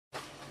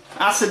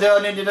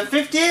Acidonia did a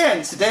 50,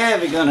 and today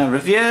we're going to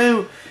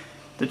review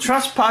the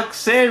Trash Pack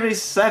Series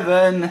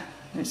 7.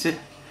 It's a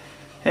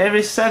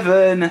Series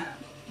 7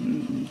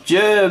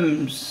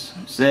 Germs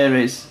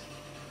series.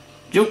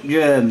 Junk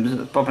Germs,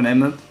 the proper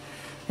name of them.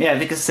 Yeah,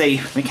 you can see,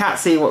 we can't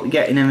see what we're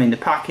getting them in the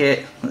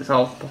packet. It's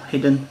all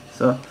hidden,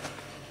 so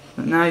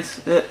nice.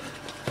 And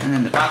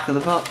then the back of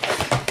the box.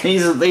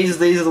 These are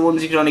the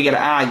ones you can only get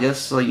at Argos,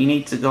 so you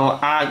need to go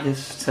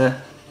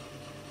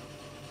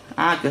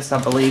Argos, I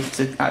believe,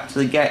 to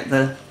actually get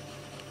the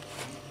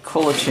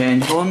colour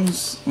change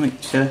ones,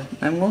 which are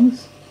them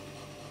ones.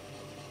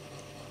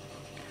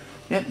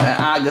 Yep, they're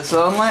Argos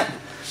only.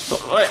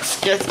 But let's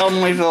get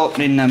on with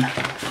opening them.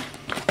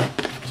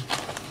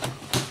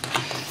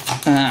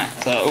 Alright,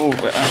 so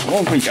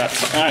what we got?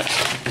 Right.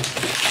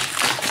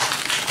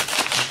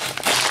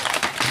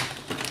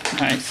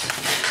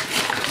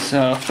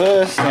 So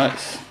first,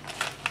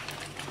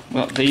 we've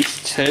got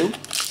these two.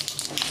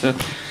 So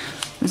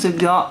we've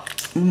got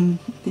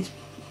this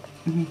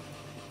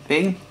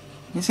thing.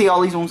 You see,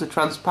 all these ones are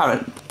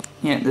transparent.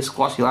 Yeah, they're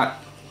squashy like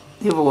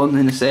the other ones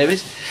in the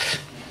series.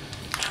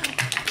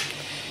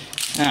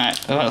 Alright,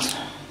 so that's.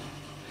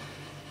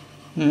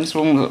 And this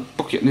one with a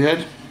bucket in the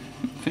head.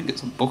 I think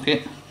it's a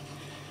bucket.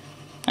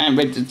 I haven't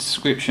read the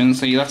description,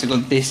 so you'll have to go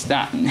this,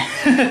 that.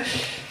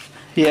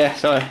 Yeah,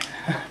 sorry.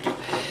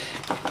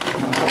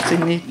 What's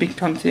in these big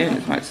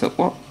containers? Right, so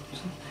what?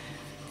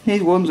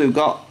 These ones have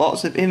got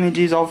lots of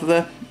images of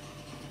the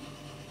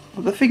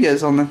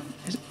figures on them.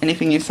 Is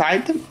anything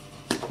inside them?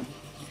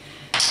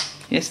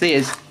 Yes, there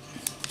is.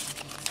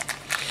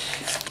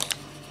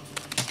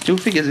 2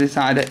 figures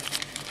inside it.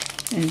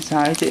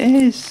 Inside it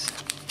is.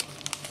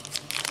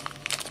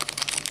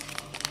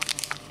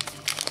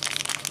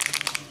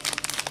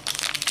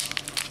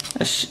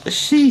 A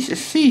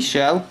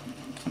seashell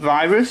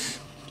virus.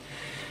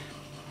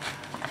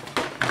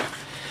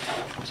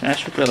 So I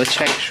should really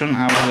check, shouldn't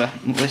I,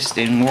 with the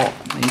listing what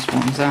these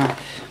ones are.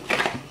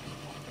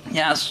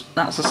 Yeah,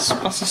 that's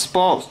a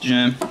sports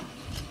germ,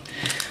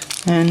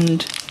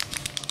 and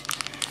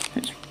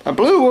a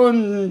blue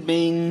one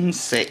being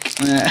sick.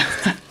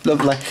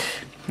 Lovely.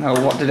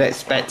 Oh, what did I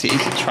expect? It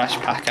is a trash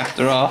pack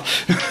after all.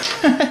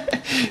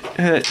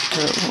 What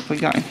have we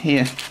got in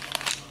here?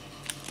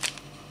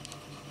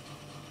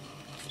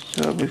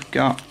 So we've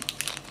got.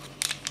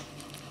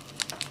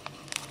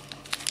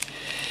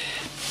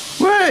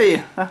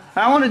 Wait!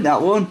 I wanted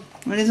that one.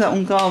 What is that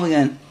one called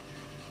again?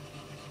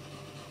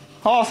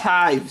 Horse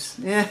hives.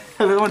 Yeah,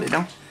 we wanted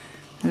them.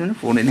 There's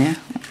enough one in here.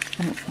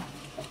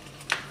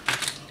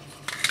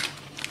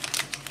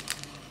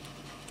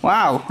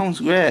 Wow, that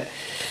one's great.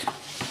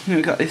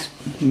 We've got this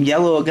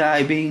yellow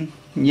guy being,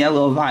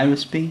 yellow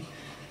virus being.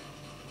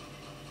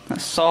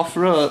 That's sore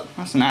throat.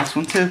 That's a nice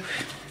one too.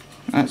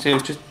 Actually,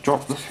 I've just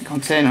dropped the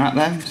container right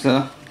there,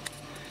 so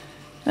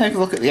take a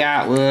look at the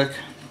artwork.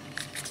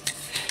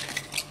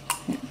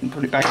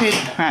 Put it back in.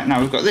 Right,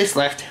 now we've got this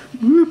left.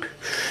 Whoop.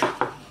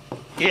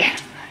 Yeah.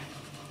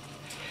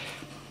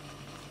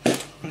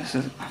 This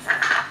has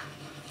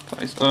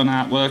got its own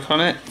artwork on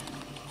it.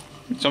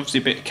 It's obviously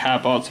a bit of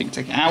cardboard, so you can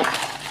take it out.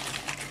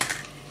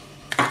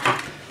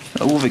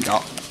 So what have we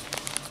got?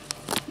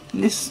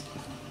 This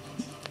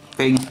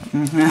thing.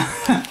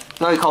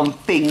 I call them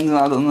things,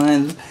 I don't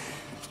know.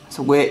 It's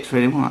a weight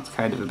training one, that's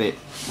kind of a bit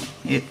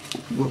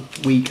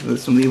weaker than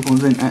some of the other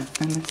ones, isn't it?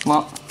 And this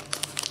lot.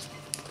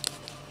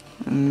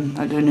 And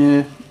I don't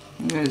know,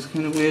 yeah, it's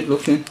kind of weird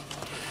looking.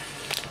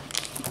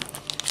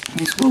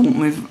 This one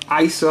with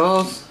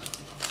ISOs.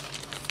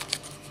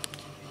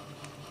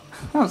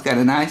 That was kind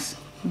of nice.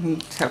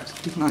 Except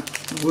it's like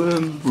a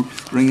worm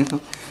string or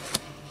something.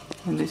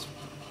 And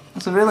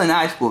that's a really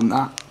nice one,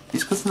 that.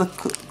 It's because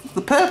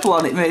the purple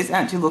on it makes it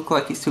actually look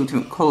like it's 2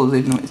 different colours,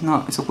 even though it's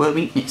not. It's a worm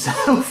eating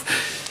itself.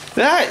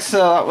 Right, so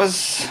that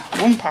was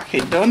one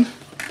packet done.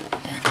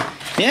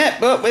 Yeah,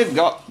 but we've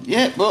got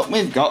 2.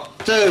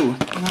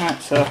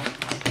 Right, so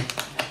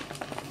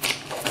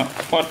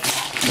what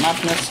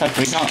madness have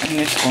we got in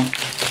this one?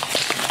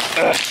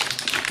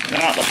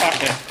 Get out the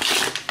packet.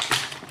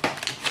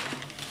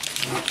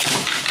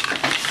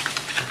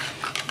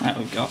 Right,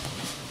 we've got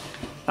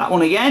that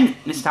one again,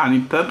 this time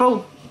in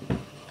purple.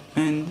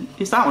 And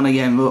it's that one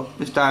again, but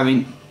this time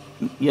in,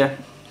 yeah,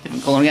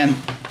 different colour again.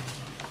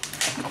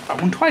 Got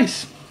that one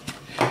twice.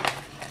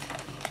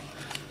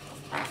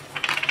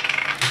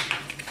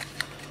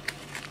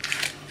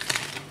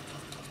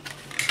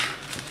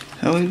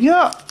 So we've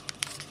got,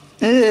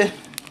 I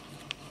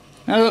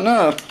don't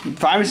know,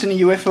 virus in a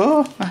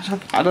UFO?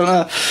 I don't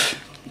know.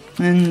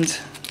 And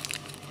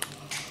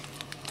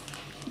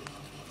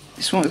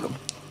this one's got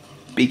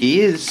big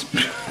ears.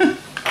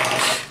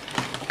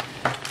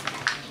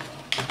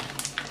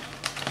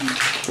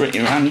 Pretty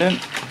random.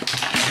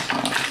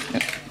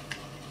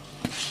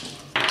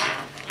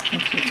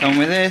 Let's get on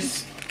with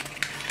this.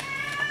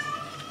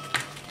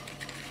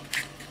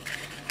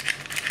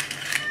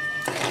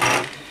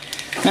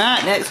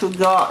 Right, next we've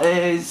got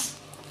is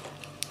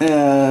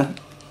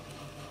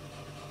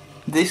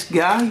this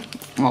guy,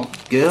 well,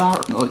 girl, I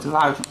don't know, it's a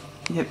virus.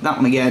 Yep, that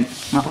one again.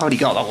 I've already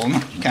got that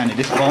one. Kind of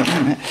disappointing,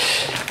 isn't it?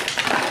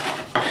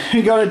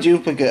 We got a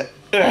duplicate.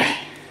 Ugh.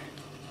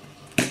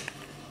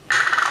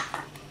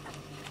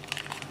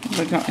 What have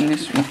we got in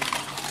this one?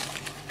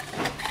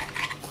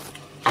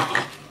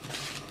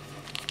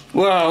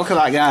 Whoa, look at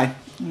that guy.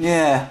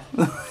 Yeah.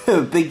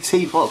 Big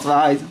teapot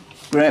eyes.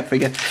 Great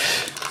figure.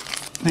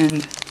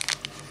 And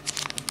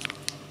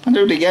I'll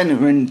do it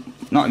again. We're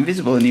not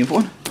invisible in the other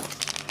one.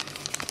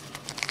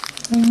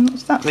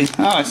 What's that thing?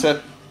 Oh, it's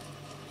a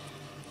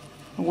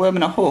worm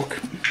and a hook.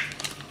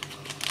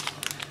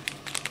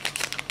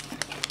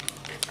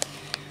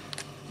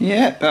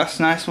 Yeah, that's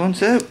a nice one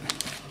too.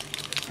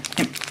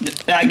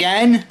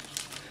 Again.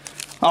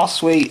 Oh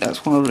sweet,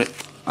 that's one of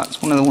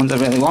the ones I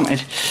really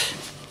wanted.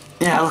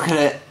 Yeah, look at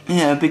it.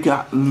 Yeah, big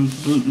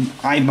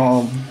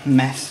eyeball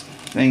mess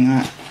thing.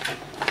 That.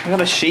 I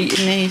got a sheet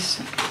in these.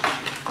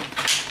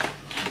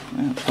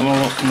 Let's have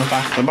a look in the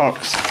back of the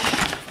box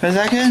for a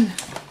second.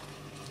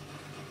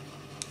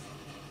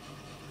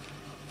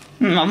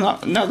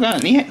 I've not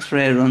got any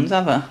X-ray runs,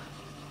 have I?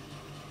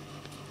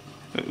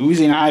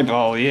 Oozing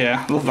eyeball,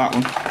 yeah, love that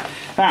one.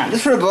 Right,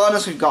 just for a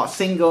bonus, we've got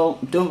single,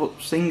 double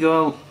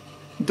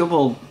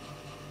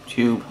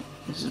tube.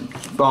 This is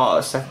bought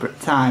at a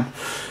separate time.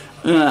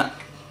 Yeah,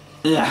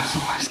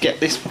 let's get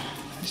this one.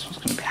 This one's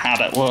going to be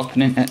hard at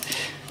opening, isn't it?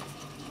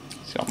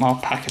 It's got more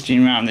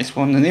packaging around this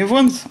one than the other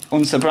ones,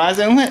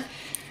 unsurprisingly.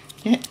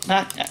 Yeah,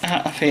 back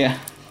out of here.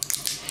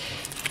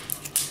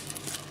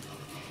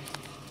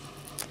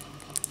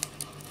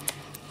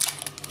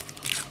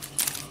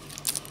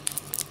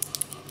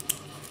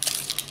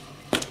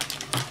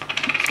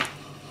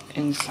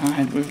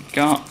 Inside we've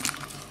got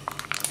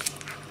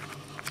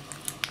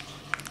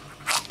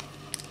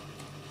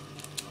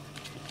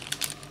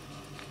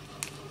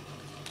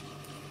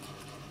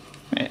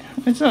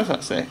what does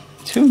that say?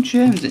 2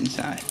 germs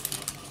inside.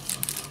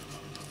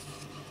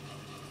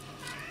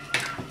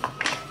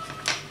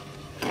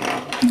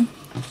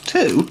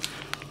 Two?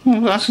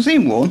 Well, I've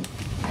seen one.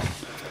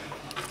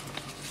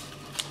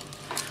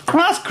 Well,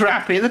 that's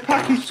crappy. The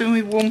package doing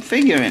with 1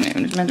 figure in it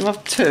and it's meant to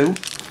have 2.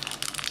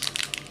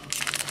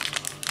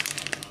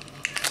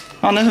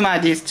 Oh, never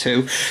mind, there's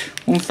 2.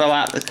 One fell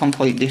out the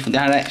complete different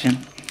direction.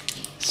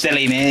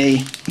 Silly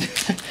me.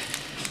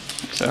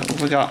 So, what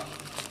have we got?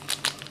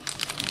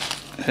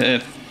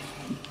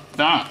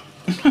 That.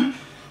 I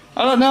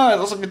don't know, it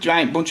looks like a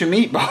giant bunch of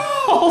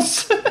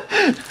meatballs.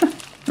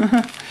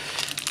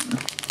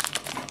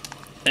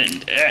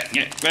 And,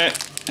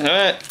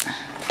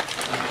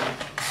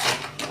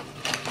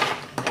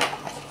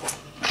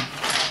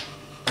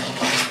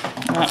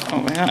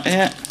 what we got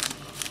here?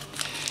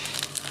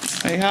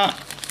 What we got?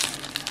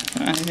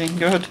 Anything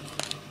good?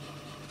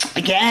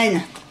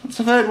 Again! It's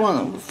the third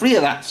one. 3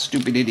 of that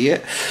stupid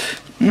idiot.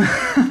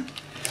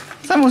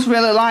 Someone was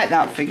really like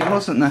that figure,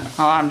 wasn't there?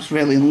 Oh, I'm just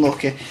really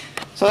unlucky.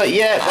 So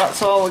yeah,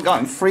 that's all we got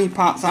in 3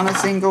 packs and a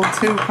single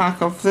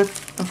 2-pack of the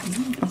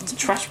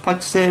Trash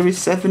Pack Series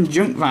 7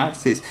 Junk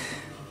Vices.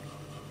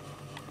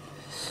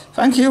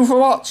 Thank you for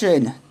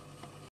watching.